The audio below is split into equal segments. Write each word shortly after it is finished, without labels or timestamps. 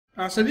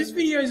So this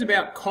video is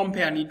about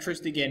compound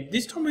interest again.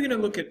 This time we're going to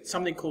look at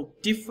something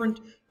called different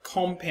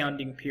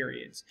compounding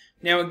periods.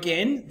 Now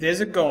again,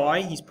 there's a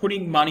guy, he's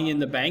putting money in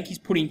the bank, he's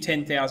putting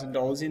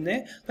 $10,000 in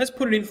there. Let's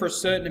put it in for a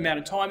certain amount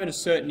of time at a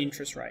certain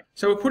interest rate.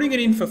 So we're putting it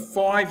in for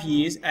 5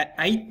 years at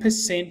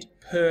 8%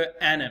 per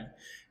annum.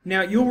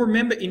 Now you'll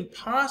remember in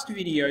past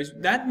videos,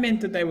 that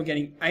meant that they were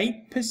getting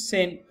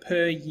 8%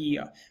 per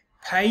year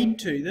paid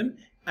to them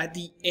at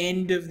the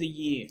end of the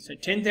year. So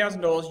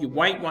 $10,000, you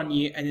wait 1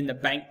 year and then the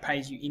bank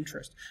pays you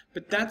interest.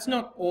 But that's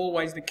not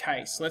always the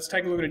case. Let's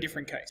take a look at a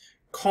different case.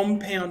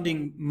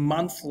 Compounding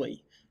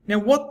monthly. Now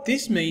what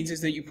this means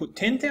is that you put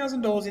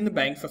 $10,000 in the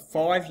bank for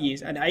 5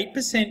 years at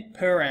 8%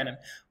 per annum,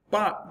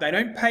 but they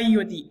don't pay you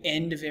at the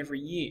end of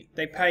every year.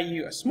 They pay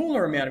you a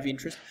smaller amount of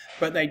interest,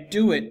 but they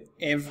do it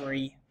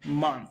every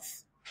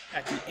month.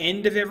 At the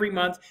end of every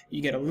month,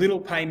 you get a little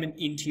payment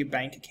into your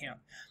bank account.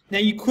 Now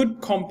you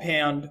could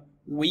compound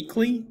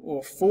weekly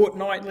or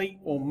fortnightly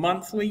or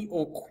monthly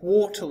or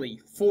quarterly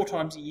 4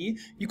 times a year.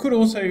 You could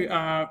also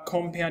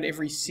compound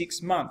every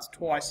 6 months,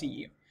 twice a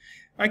year.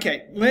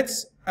 Okay,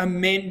 let's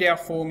amend our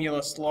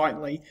formula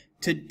slightly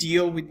to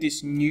deal with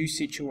this new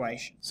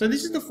situation. So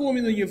this is the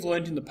formula you've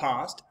learned in the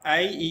past.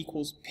 A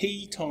equals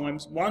P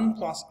times 1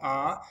 plus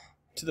R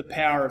to the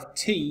power of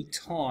T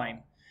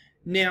time.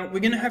 Now we're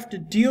going to have to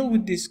deal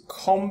with this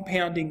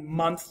compounding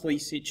monthly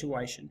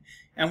situation,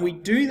 and we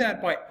do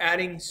that by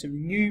adding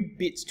some new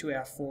bits to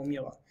our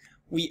formula.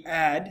 We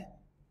add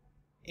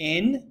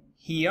N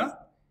here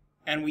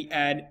and we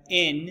add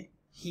N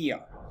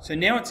here. So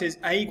now it says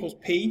A equals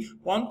P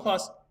 1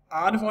 plus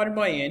R divided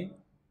by N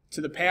to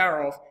the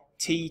power of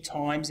T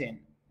times N.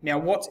 Now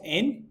what's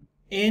N?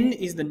 N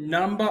is the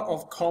number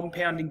of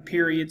compounding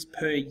periods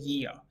per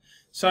year.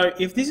 So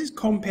if this is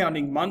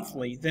compounding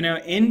monthly, then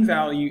our N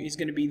value is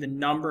going to be the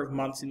number of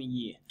months in the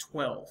year,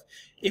 12.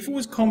 If it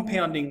was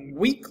compounding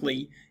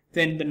weekly,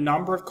 then the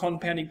number of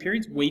compounding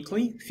periods,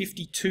 weekly,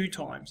 52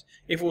 times.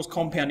 If it was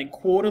compounding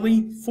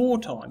quarterly,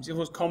 4 times. If it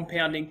was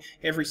compounding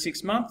every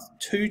 6 months,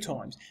 2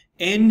 times.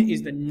 N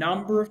is the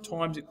number of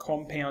times it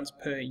compounds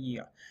per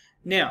year.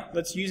 Now,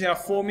 let's use our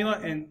formula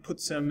and put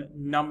some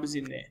numbers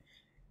in there.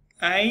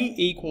 A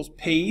equals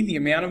P, the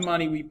amount of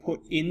money we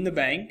put in the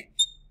bank,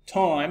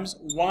 times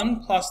 1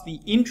 plus the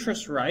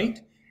interest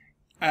rate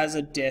as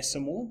a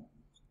decimal,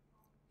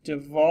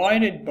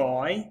 divided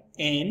by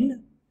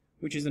N,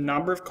 which is the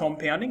number of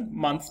compounding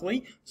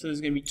monthly, so there's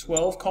going to be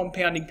 12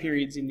 compounding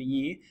periods in the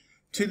year,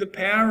 to the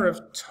power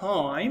of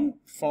time,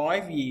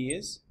 5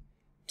 years,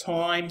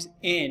 times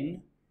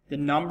N, the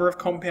number of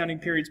compounding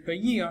periods per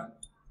year,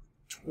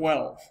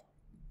 12.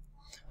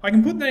 I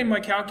can put that in my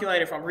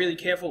calculator if I'm really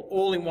careful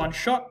all in one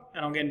shot,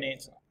 and I'll get an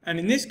answer. And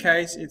in this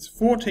case, it's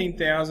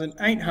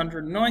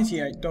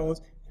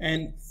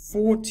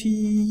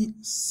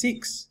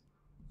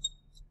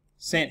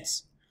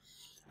 $14,898.46.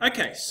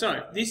 Okay,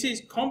 so this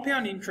is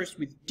compound interest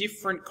with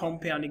different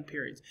compounding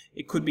periods.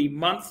 It could be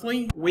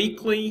monthly,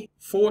 weekly,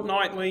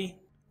 fortnightly,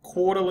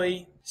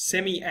 quarterly,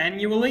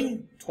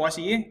 semi-annually, twice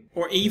a year,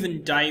 or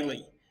even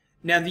daily.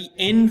 Now the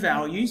N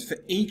values for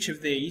each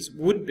of these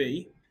would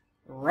be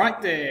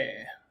right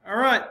there.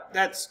 Alright,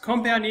 that's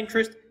compound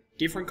interest,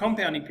 different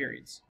compounding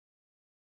periods.